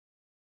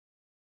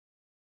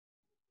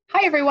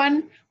Hi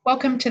everyone,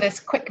 welcome to this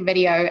quick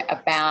video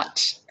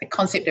about the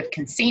concept of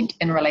consent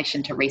in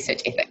relation to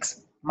research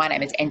ethics. My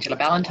name is Angela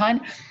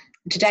Ballantyne.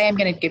 Today I'm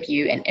going to give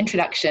you an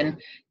introduction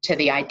to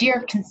the idea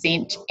of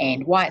consent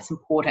and why it's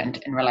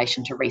important in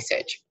relation to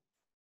research.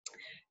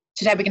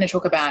 Today we're going to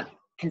talk about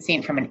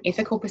consent from an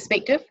ethical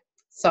perspective.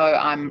 So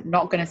I'm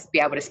not going to be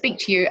able to speak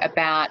to you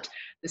about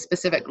the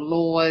specific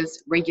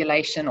laws,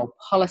 regulation or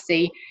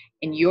policy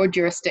in your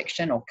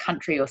jurisdiction or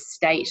country or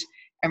state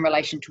in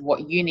relation to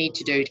what you need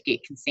to do to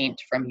get consent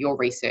from your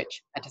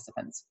research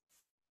participants.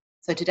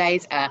 So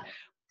today's a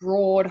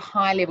broad,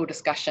 high-level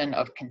discussion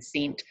of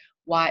consent,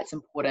 why it's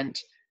important,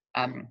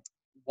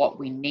 what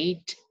we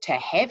need to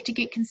have to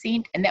get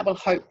consent, and that will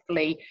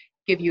hopefully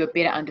give you a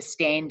better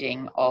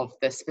understanding of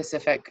the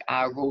specific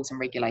rules and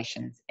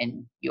regulations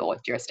in your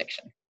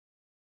jurisdiction.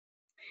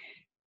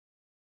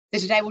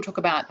 So today we'll talk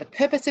about the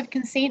purpose of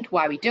consent,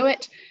 why we do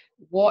it,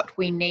 what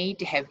we need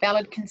to have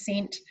valid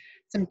consent,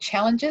 some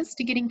challenges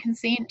to getting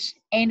consent,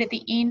 and at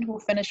the end we'll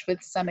finish with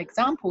some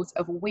examples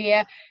of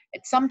where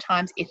it's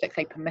sometimes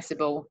ethically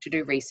permissible to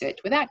do research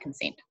without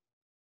consent.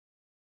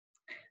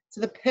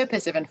 So the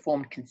purpose of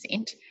informed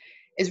consent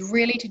is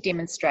really to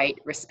demonstrate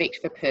respect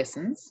for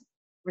persons,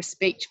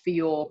 respect for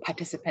your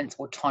participants'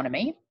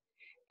 autonomy,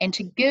 and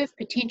to give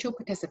potential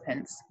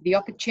participants the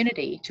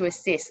opportunity to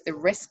assess the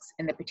risks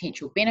and the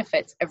potential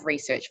benefits of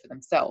research for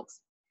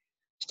themselves.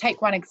 To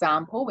take one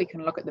example, we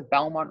can look at the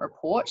Belmont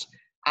Report,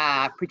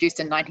 produced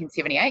in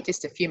 1978,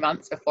 just a few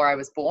months before I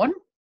was born.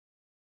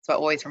 So I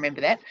always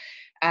remember that.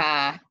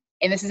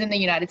 And this is in the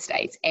United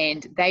States,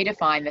 and they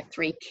define the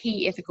three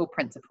key ethical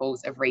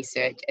principles of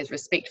research as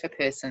respect for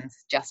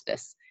persons,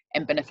 justice,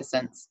 and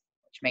beneficence,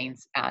 which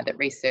means that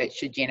research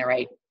should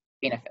generate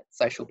benefits,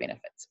 social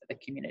benefits for the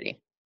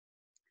community.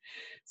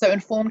 So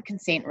informed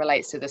consent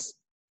relates to this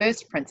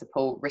first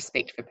principle,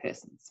 respect for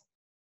persons.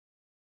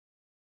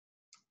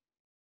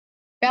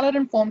 Valid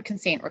informed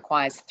consent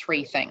requires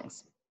three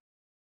things.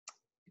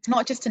 It's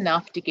not just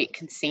enough to get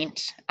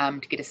consent,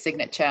 to get a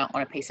signature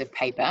on a piece of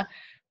paper.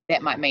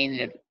 That might mean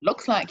that it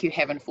looks like you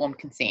have informed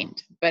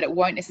consent, but it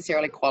won't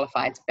necessarily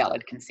qualify as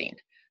valid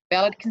consent.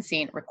 Valid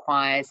consent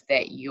requires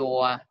that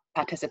your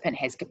participant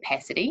has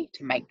capacity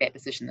to make that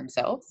decision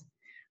themselves,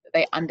 that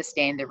they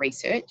understand the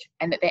research,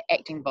 and that they're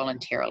acting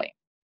voluntarily.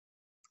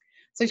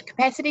 So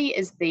capacity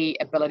is the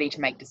ability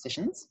to make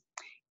decisions,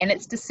 and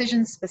it's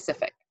decision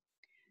specific.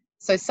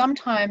 So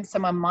sometimes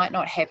someone might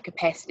not have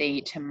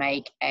capacity to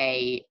make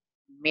a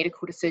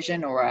medical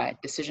decision or a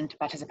decision to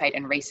participate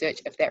in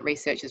research if that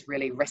research is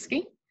really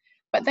risky,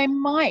 but they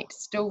might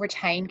still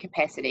retain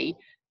capacity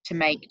to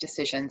make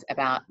decisions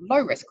about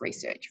low-risk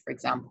research, for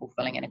example,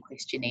 filling in a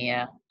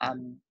questionnaire,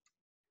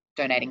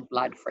 donating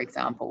blood, for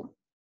example.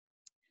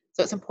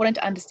 So it's important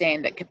to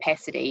understand that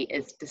capacity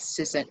is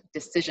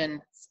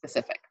decision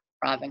specific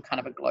rather than kind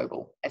of a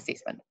global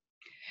assessment.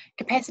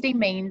 Capacity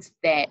means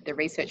that the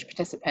research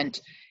participant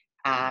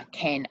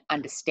can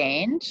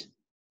understand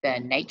the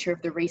nature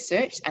of the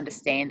research,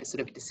 understand the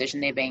sort of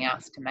decision they're being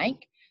asked to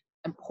make.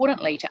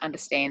 Importantly, to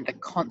understand the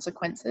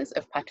consequences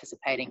of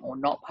participating or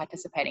not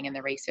participating in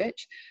the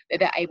research, that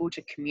they're able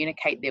to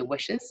communicate their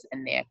wishes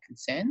and their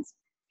concerns,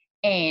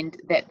 and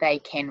that they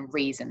can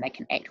reason, they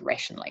can act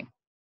rationally.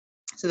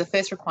 So the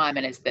first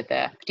requirement is that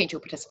the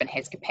potential participant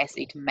has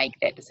capacity to make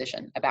that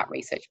decision about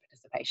research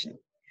participation.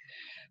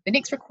 The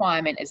next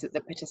requirement is that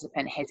the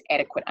participant has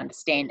adequate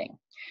understanding.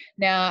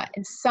 Now,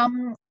 in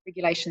some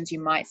regulations, you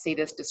might see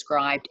this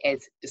described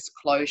as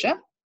disclosure.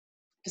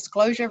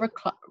 Disclosure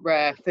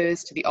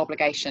refers to the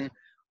obligation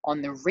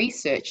on the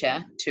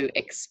researcher to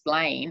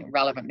explain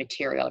relevant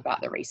material about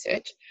the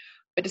research,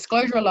 but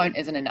disclosure alone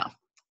isn't enough.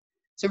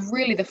 So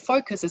really the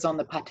focus is on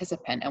the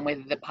participant and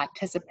whether the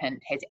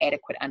participant has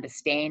adequate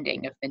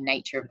understanding of the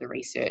nature of the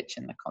research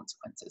and the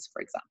consequences,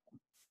 for example.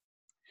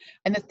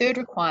 And the third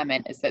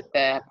requirement is that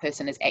the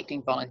person is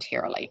acting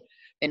voluntarily.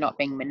 They're not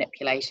being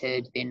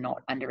manipulated, they're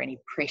not under any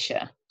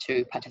pressure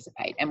to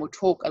participate. And we'll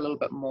talk a little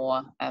bit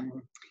more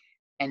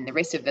in the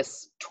rest of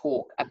this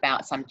talk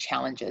about some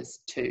challenges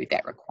to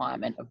that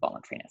requirement of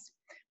voluntariness.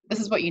 This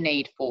is what you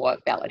need for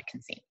valid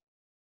consent.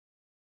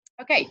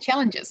 Okay,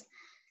 challenges.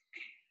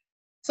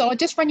 So I'll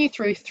just run you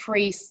through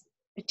three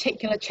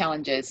particular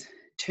challenges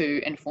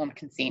to informed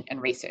consent in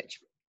research.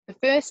 The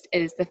first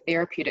is the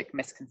therapeutic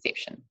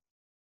misconception.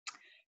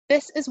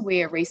 This is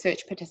where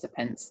research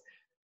participants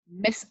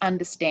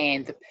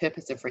misunderstand the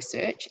purpose of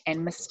research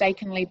and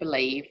mistakenly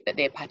believe that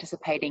they're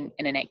participating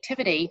in an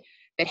activity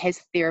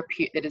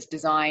that is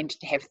designed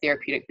to have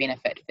therapeutic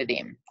benefit for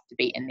them, to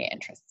be in their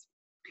interests.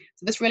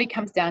 So this really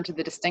comes down to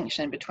the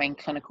distinction between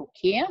clinical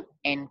care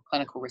and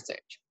clinical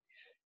research.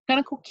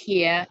 Clinical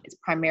care is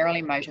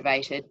primarily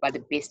motivated by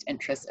the best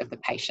interests of the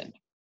patient.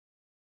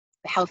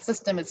 The health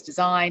system is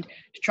designed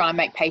to try and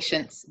make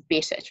patients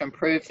better, to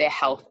improve their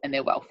health and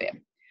their welfare.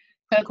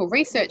 Clinical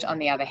research, on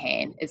the other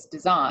hand, is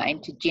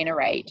designed to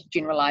generate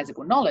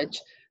generalizable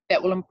knowledge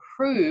that will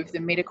improve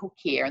the medical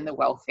care and the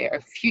welfare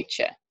of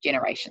future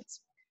generations.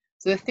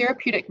 So the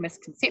therapeutic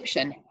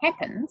misconception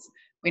happens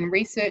when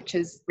research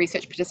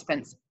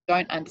participants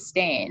don't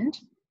understand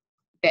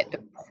that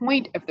the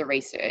point of the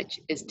research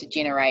is to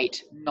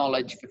generate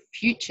knowledge for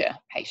future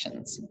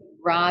patients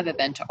rather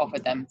than to offer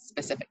them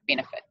specific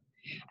benefit.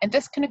 And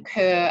this can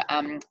occur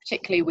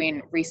particularly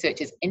when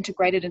research is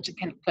integrated into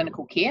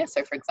clinical care.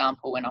 So, for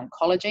example, in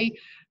oncology,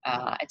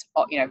 it's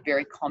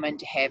very common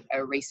to have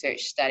a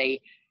research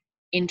study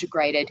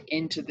integrated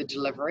into the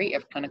delivery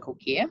of clinical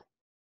care.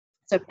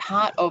 So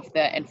part of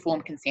the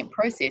informed consent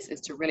process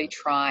is to really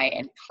try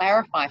and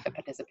clarify for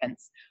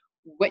participants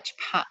which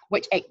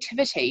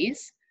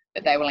activities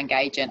that they will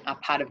engage in are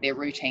part of their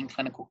routine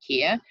clinical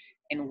care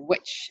and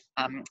which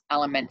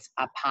elements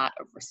are part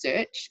of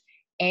research,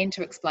 and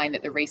to explain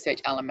that the research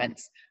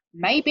elements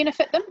may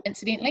benefit them,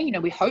 incidentally.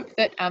 We hope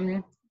that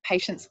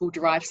patients will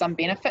derive some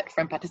benefit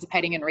from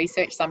participating in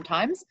research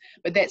sometimes,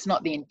 but that's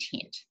not the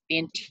intent. The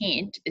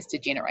intent is to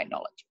generate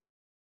knowledge.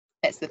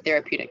 That's the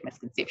therapeutic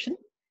misconception.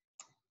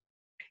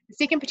 The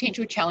second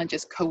potential challenge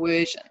is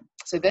coercion.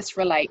 So this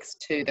relates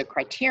to the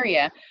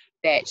criteria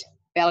that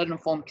valid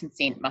informed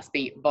consent must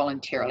be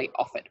voluntarily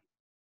offered.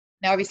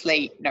 Now,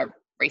 obviously,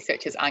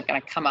 researchers aren't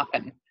going to come up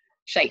and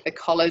shake the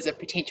collars of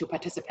potential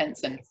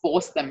participants and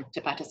force them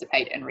to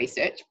participate in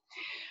research.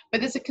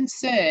 But there's a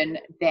concern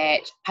that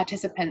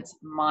participants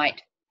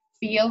might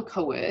feel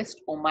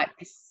coerced or might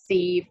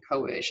perceive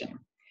coercion.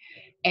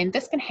 And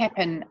this can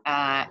happen,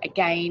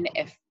 again,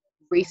 if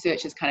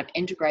research is kind of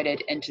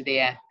integrated into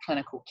their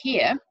clinical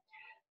care.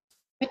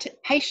 But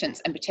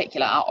patients in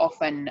particular are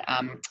often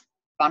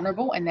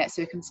vulnerable in that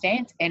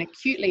circumstance and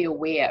acutely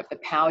aware of the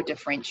power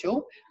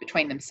differential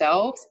between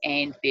themselves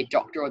and their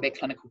doctor or their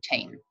clinical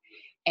team.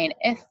 And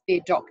if their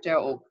doctor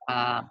or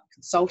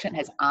consultant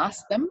has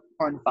asked them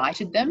or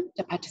invited them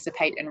to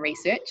participate in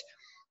research,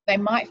 they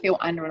might feel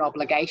under an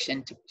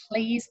obligation to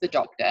please the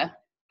doctor,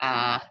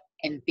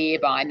 and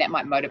that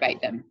might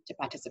motivate them to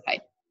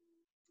participate.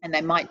 And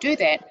they might do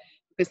that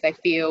because they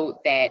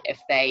feel that if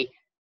they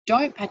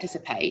don't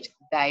participate,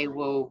 they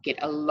will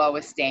get a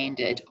lower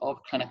standard of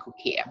clinical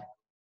care.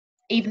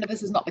 Even if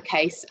this is not the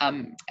case,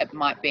 it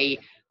might be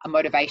a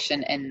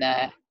motivation in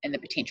the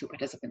potential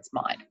participant's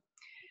mind.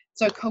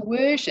 So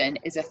coercion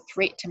is a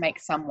threat to make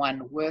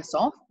someone worse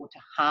off or to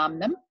harm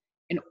them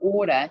in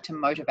order to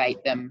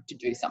motivate them to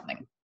do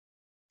something.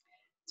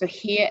 So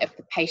here, if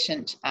the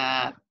patient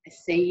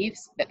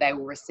perceives that they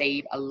will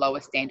receive a lower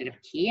standard of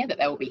care, that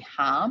they will be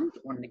harmed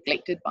or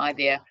neglected by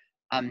their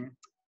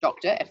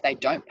doctor if they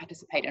don't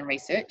participate in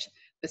research,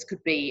 this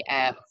could be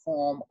a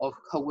form of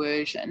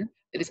coercion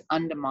that is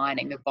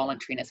undermining the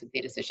voluntariness of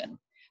their decision.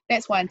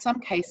 That's why in some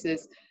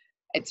cases,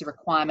 it's a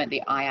requirement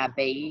the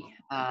IRB,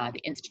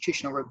 the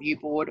Institutional Review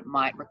Board,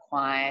 might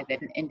require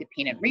that an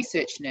independent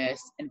research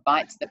nurse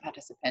invites the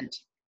patient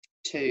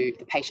to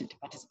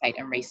participate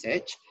in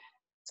research,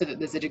 so that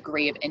there's a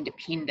degree of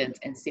independence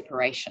and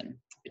separation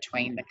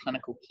between the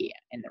clinical care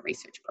and the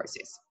research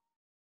process.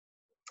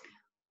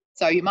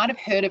 So you might have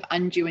heard of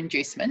undue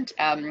inducement.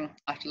 After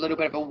a little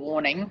bit of a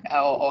warning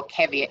or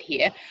caveat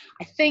here,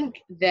 I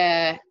think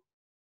the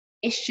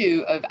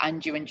issue of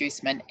undue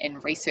inducement in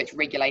research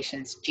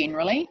regulations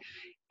generally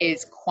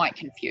is quite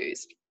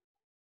confused.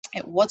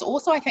 It was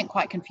also, I think,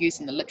 quite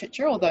confused in the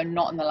literature, although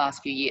not in the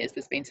last few years.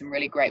 There's been some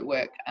really great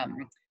work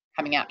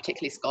coming out,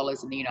 particularly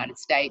scholars in the United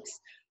States,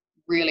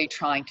 really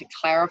trying to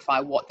clarify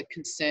what the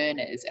concern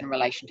is in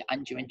relation to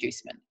undue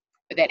inducement.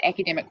 But that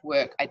academic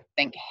work, I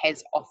think,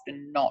 has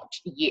often not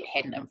yet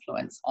had an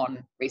influence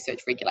on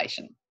research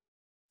regulation.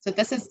 So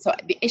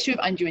the issue of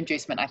undue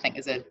inducement, I think,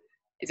 is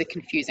a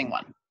confusing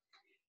one.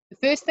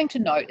 The first thing to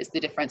note is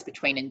the difference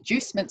between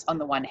inducements on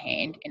the one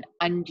hand and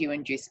undue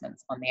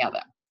inducements on the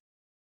other.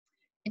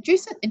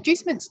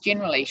 Inducements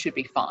generally should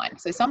be fine.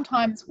 So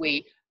sometimes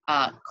we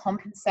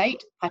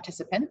compensate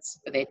participants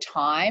for their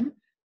time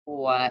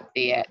or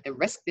the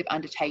risk they've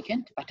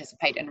undertaken to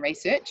participate in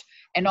research.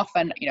 And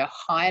often,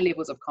 higher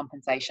levels of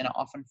compensation are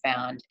often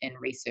found in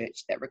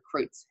research that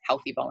recruits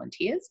healthy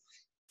volunteers,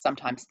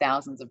 sometimes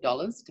thousands of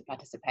dollars to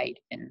participate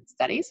in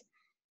studies.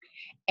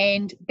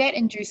 And that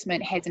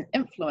inducement has an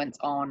influence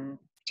on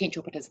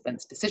potential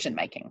participants'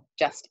 decision-making,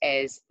 just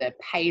as the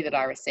pay that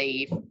I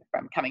receive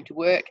from coming to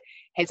work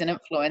has an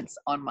influence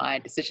on my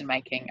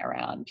decision-making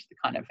around the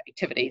kind of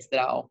activities that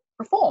I'll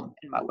perform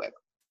in my work.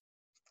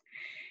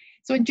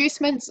 So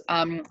inducements,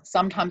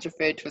 sometimes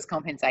referred to as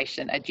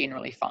compensation, are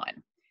generally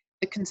fine.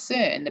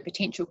 The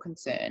potential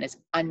concern is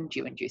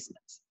undue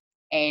inducements.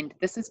 And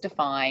this is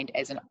defined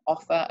as an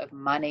offer of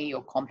money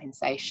or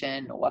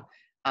compensation or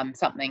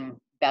something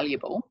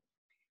valuable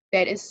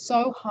that is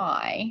so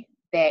high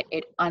that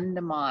it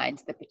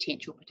undermines the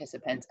potential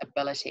participant's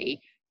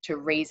ability to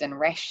reason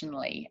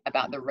rationally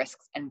about the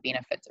risks and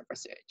benefits of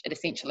research.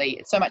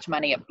 It's so much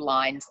money, it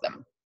blinds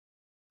them.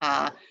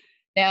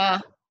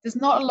 Now, there's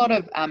not a lot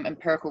of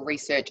empirical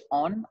research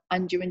on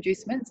undue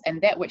inducements,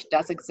 and that which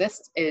does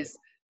exist is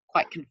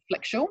quite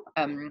conflictual.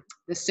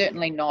 There's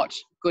certainly not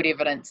good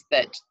evidence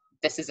that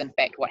this is in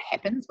fact what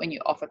happens when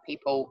you offer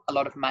people a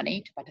lot of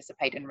money to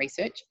participate in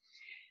research.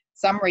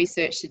 Some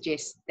research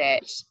suggests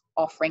that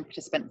offering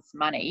participants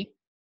money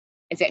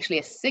is actually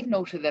a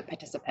signal to the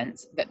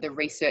participants that the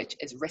research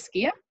is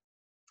riskier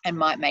and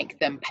might make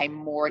them pay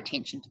more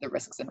attention to the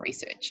risks in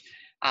research,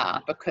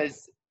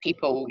 because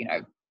people,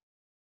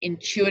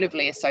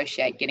 intuitively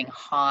associate getting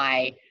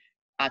high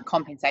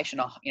compensation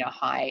or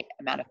high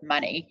amount of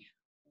money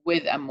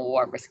with a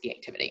more risky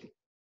activity.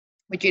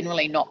 We're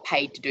generally not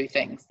paid to do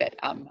things that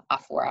are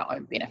for our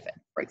own benefit,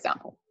 for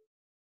example.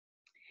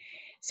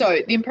 So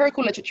the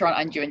empirical literature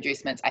on undue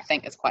inducements, I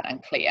think, is quite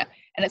unclear.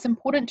 And it's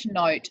important to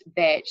note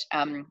that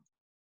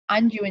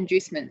undue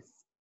inducements,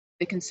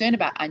 the concern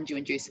about undue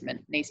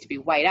inducement needs to be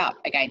weighed up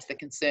against the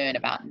concern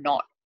about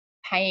not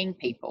paying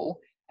people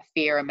a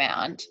fair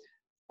amount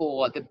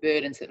for the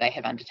burdens that they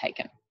have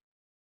undertaken.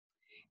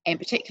 And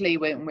particularly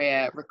when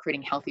we're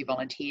recruiting healthy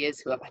volunteers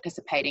who are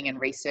participating in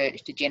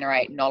research to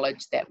generate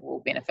knowledge that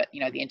will benefit,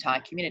 the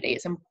entire community,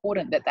 it's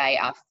important that they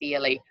are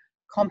fairly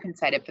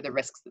compensated for the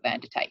risks that they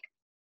undertake.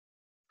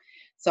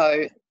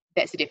 So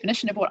that's the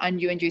definition of what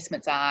undue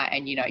inducements are,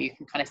 and you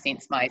can kind of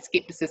sense my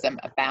skepticism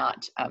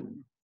about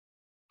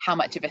how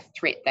much of a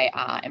threat they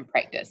are in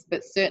practice.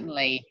 But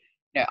certainly,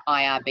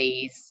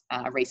 IRBs,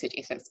 research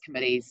ethics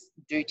committees,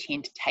 do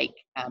tend to take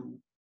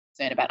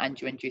concern about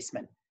undue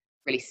inducement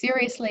really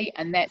seriously,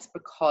 and that's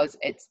because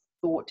it's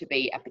thought to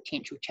be a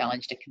potential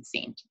challenge to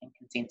consent, and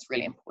consent's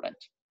really important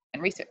in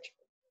research.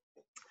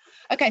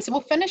 Okay, so we'll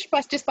finish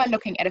just by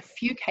looking at a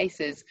few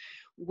cases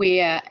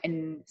where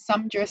in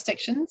some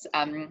jurisdictions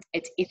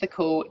it's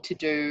ethical to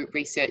do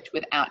research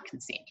without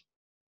consent.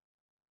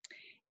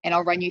 And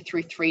I'll run you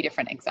through 3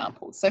 different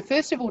examples. So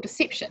first of all,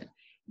 deception.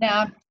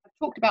 Now, I've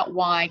talked about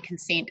why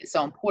consent is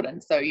so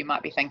important, so you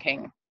might be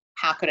thinking,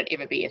 how could it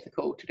ever be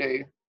ethical to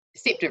do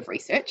deceptive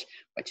research,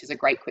 which is a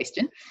great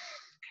question.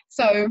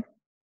 So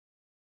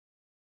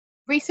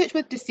research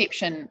with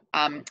deception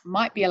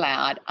might be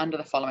allowed under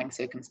the following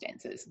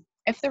circumstances.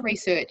 If the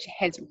research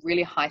has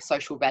really high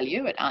social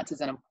value, it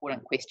answers an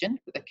important question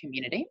for the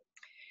community.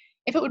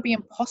 If it would be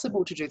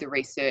impossible to do the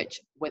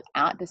research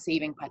without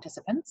deceiving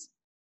participants.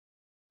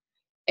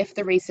 If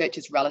the research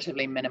is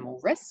relatively minimal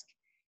risk,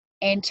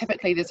 and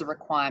typically there's a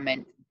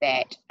requirement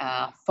that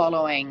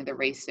following the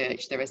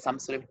research, there is some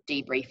sort of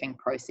debriefing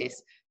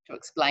process to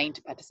explain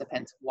to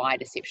participants why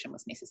deception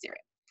was necessary.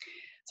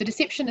 So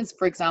deception is,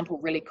 for example,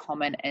 really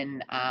common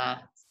in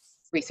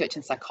research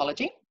in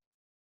psychology,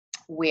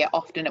 where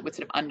often it would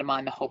sort of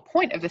undermine the whole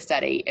point of the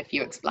study if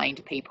you explain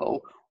to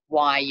people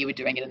why you were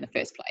doing it in the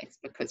first place,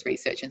 because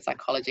research in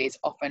psychology is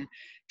often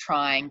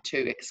trying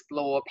to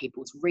explore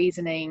people's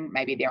reasoning,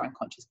 maybe their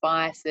unconscious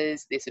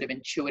biases, their sort of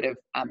intuitive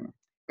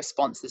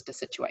responses to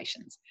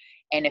situations.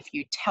 And if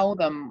you tell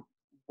them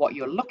what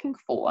you're looking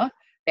for,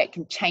 that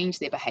can change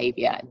their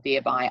behavior,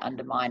 thereby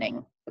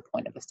undermining the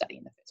point of the study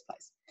in the first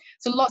place.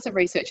 So lots of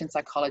research in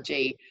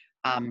psychology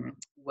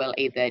will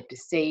either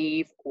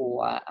deceive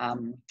or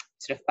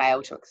sort of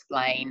fail to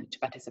explain to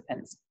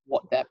participants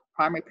what the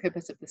primary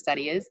purpose of the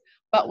study is,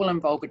 but will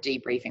involve a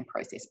debriefing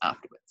process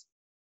afterwards.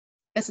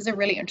 This is a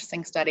really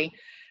interesting study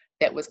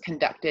that was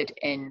conducted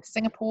in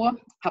Singapore,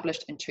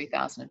 published in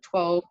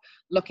 2012,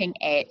 looking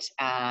at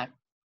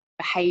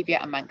behavior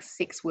amongst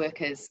sex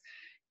workers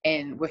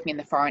working in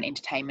the foreign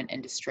entertainment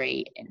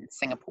industry in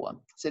Singapore.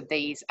 So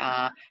these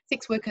are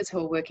sex workers who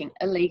are working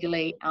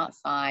illegally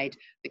outside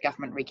the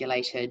government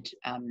regulated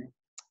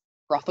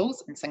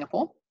brothels in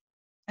Singapore.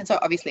 And so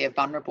obviously a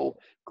vulnerable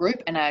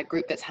group and a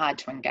group that's hard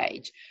to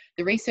engage.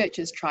 The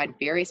researchers tried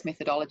various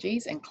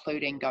methodologies,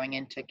 including going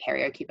into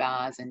karaoke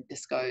bars and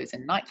discos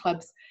and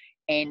nightclubs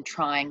and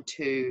trying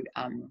to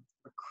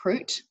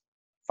recruit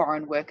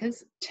foreign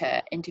workers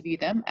to interview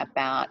them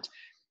about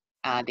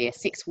their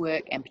sex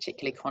work and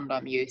particularly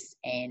condom use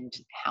and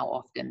how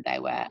often they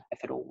were,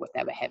 if at all,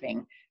 they were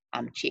having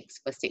checks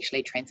for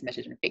sexually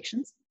transmitted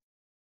infections.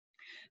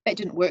 That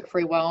didn't work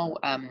very well.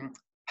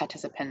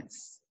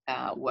 Participants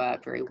were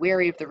very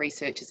wary of the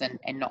researchers and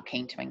not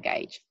keen to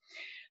engage.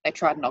 They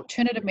tried an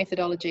alternative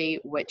methodology,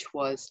 which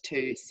was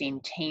to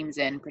send teams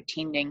in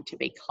pretending to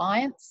be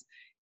clients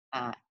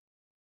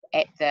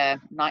at the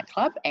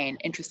nightclub and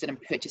interested in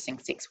purchasing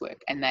sex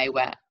work. And they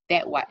were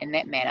in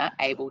that manner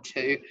able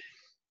to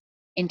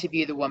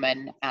interview the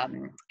women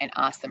and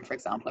ask them, for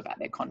example, about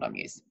their condom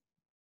use.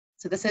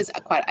 So this is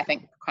quite, I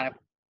think, kind of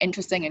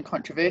interesting and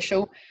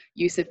controversial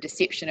use of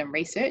deception in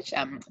research.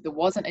 There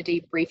wasn't a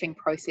debriefing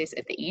process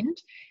at the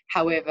end.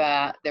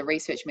 However, the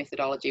research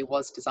methodology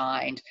was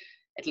designed,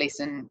 at least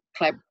in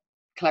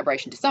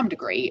collaboration to some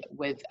degree,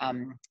 with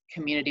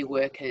community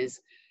workers,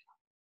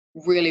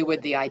 really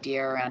with the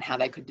idea around how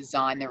they could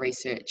design the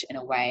research in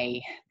a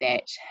way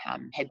that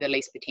had the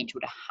least potential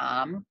to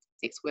harm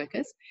sex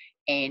workers.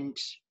 And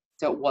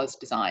so it was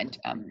designed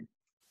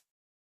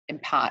in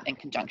part in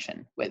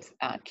conjunction with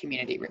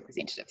community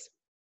representatives.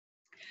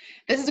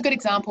 This is a good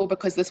example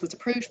because this was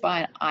approved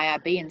by an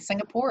IRB in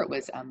Singapore. It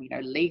was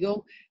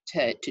legal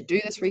to do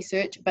this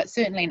research, but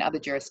certainly in other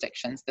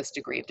jurisdictions, this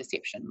degree of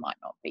deception might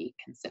not be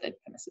considered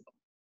permissible.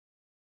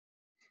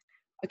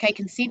 Okay,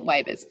 consent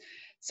waivers.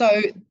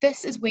 So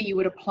this is where you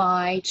would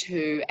apply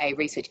to a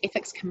research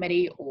ethics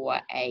committee or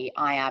a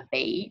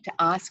IRB to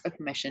ask for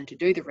permission to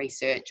do the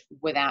research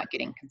without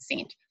getting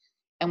consent.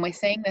 And we're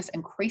seeing this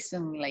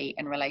increasingly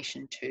in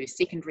relation to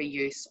secondary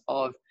use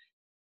of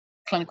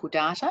clinical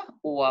data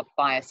or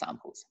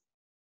biosamples.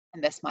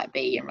 And this might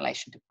be in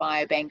relation to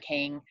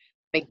biobanking,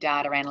 big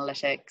data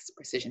analytics,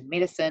 precision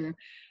medicine.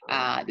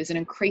 There's an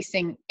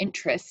increasing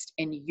interest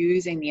in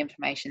using the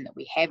information that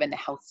we have in the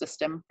health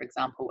system, for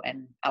example,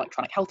 in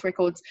electronic health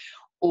records,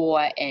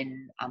 or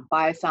in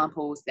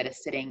biosamples that are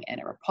sitting in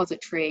a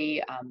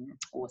repository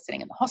or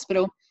sitting in the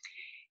hospital.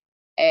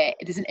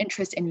 There's an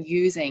interest in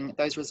using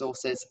those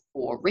resources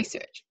for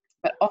research,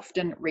 but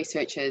often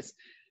researchers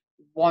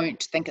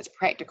won't think it's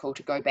practical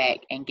to go back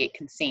and get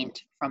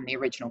consent from the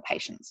original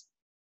patients.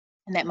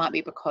 And that might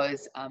be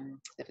because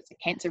if it's a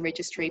cancer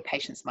registry,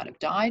 patients might have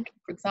died,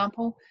 for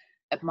example.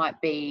 It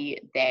might be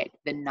that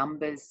the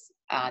numbers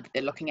that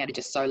they're looking at are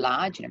just so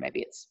large,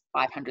 maybe it's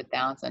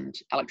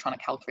 500,000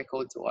 electronic health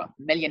records or 1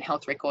 million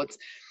health records. It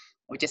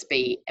would just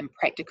be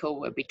impractical,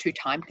 it would be too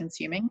time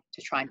consuming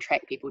to try and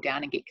track people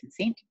down and get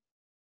consent.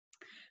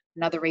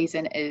 Another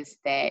reason is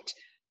that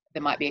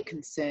there might be a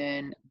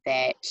concern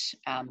that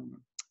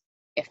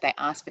if they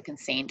ask for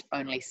consent,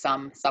 only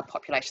some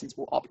subpopulations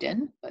will opt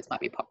in. Those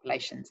might be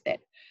populations that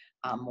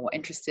are more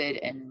interested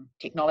in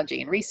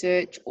technology and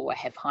research or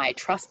have high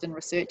trust in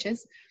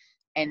researchers,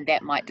 and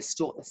that might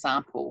distort the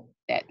sample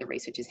that the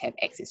researchers have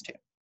access to.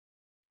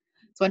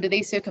 So under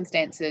these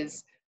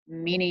circumstances,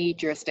 many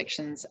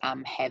jurisdictions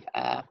have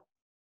an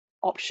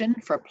option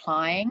for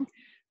applying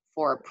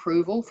for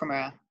approval from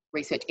a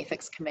research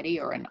ethics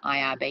committee or an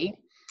IRB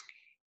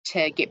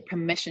to get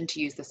permission to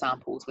use the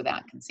samples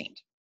without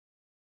consent.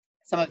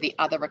 Some of the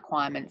other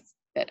requirements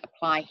that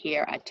apply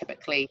here are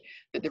typically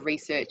that the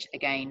research,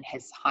 again,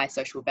 has high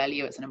social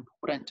value. It's an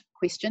important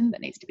question that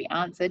needs to be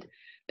answered,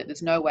 that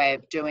there's no way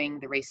of doing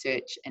the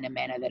research in a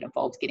manner that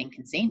involves getting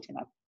consent, and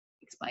I've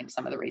explained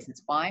some of the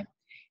reasons why,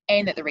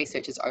 and that the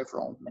research is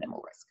overall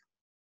minimal risk.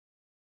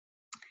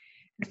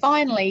 And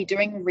finally,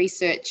 doing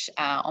research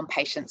on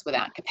patients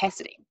without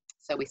capacity.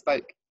 So we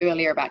spoke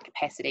earlier about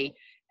capacity,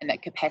 and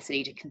that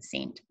capacity to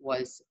consent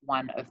was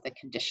one of the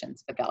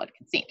conditions for valid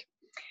consent.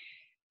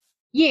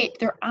 Yet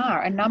there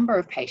are a number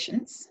of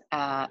patients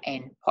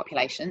and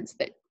populations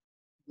that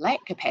lack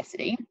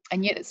capacity,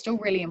 and yet it's still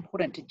really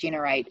important to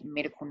generate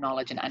medical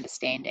knowledge and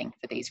understanding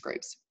for these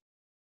groups.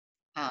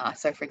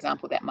 So for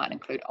example, that might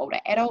include older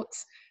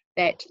adults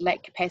that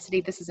lack capacity.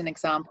 This is an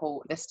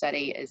example. This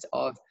study is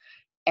of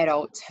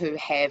adults who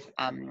have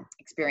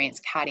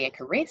experienced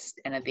cardiac arrest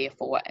and are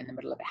therefore in the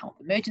middle of a health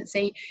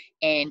emergency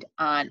and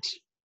aren't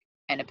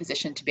in a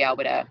position to be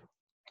able to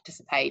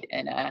participate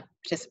in a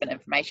participant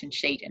information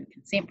sheet and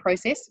consent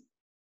process.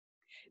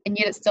 And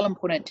yet it's still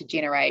important to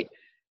generate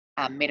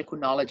medical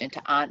knowledge and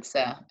to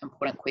answer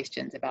important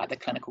questions about the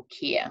clinical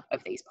care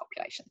of these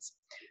populations.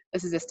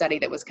 This is a study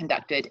that was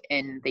conducted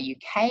in the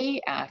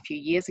UK a few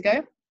years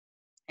ago,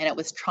 and it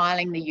was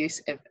trialling the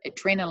use of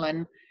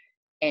adrenaline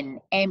in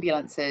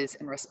ambulances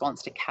in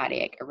response to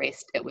cardiac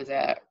arrest. It was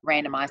a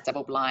randomized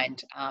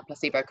double-blind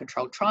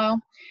placebo-controlled trial.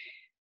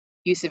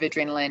 Use of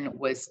adrenaline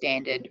was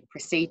standard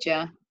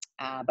procedure,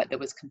 but there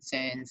was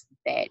concerns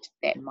that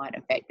that might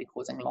in fact be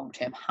causing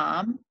long-term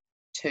harm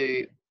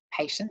to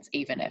patients,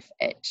 even if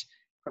it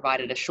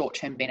provided a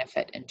short-term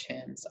benefit in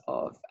terms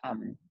of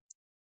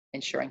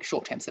ensuring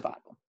short-term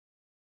survival.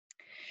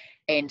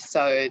 And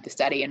so the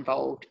study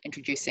involved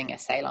introducing a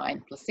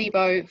saline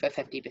placebo for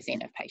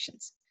 50% of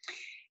patients.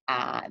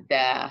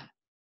 The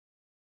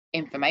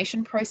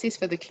information process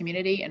for the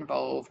community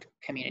involved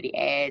community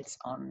ads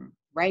on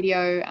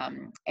radio,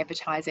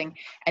 advertising,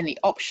 and the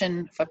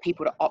option for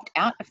people to opt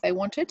out if they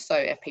wanted. So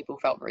if people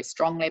felt very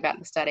strongly about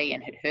the study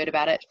and had heard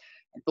about it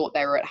and thought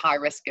they were at high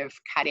risk of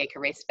cardiac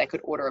arrest, they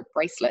could order a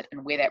bracelet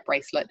and wear that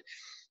bracelet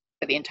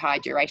for the entire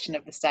duration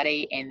of the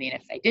study. And then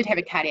if they did have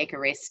a cardiac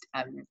arrest,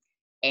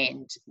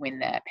 and when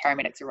the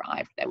paramedics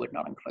arrived, they would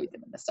not include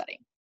them in the study.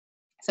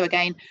 So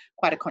again,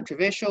 quite a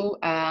controversial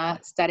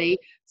study,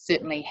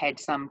 certainly had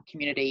some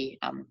community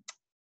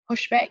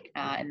pushback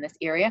in this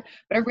area,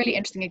 but a really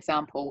interesting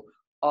example,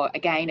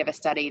 again, of a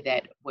study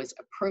that was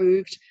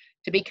approved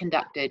to be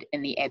conducted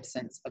in the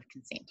absence of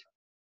consent.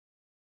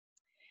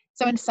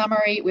 So in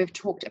summary, we've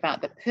talked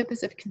about the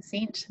purpose of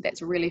consent.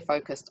 That's really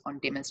focused on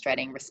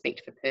demonstrating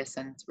respect for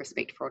persons,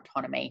 respect for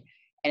autonomy,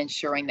 and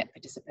ensuring that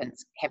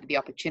participants have the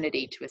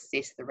opportunity to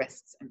assess the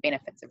risks and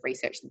benefits of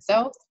research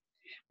themselves.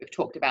 We've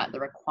talked about the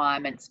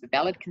requirements for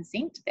valid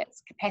consent,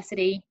 that's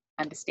capacity,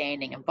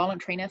 understanding, and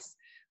voluntariness.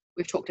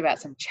 We've talked about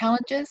some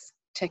challenges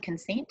to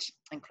consent,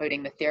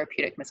 including the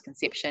therapeutic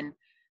misconception,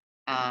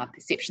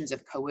 perceptions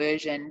of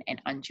coercion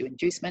and undue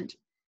inducement.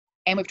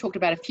 And we've talked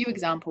about a few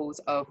examples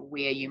of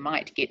where you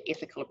might get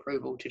ethical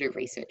approval to do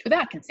research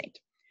without consent,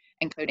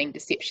 including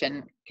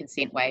deception,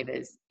 consent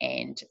waivers,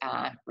 and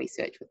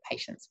research with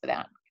patients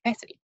without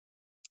capacity.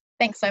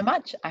 Thanks so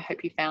much. I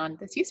hope you found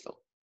this useful.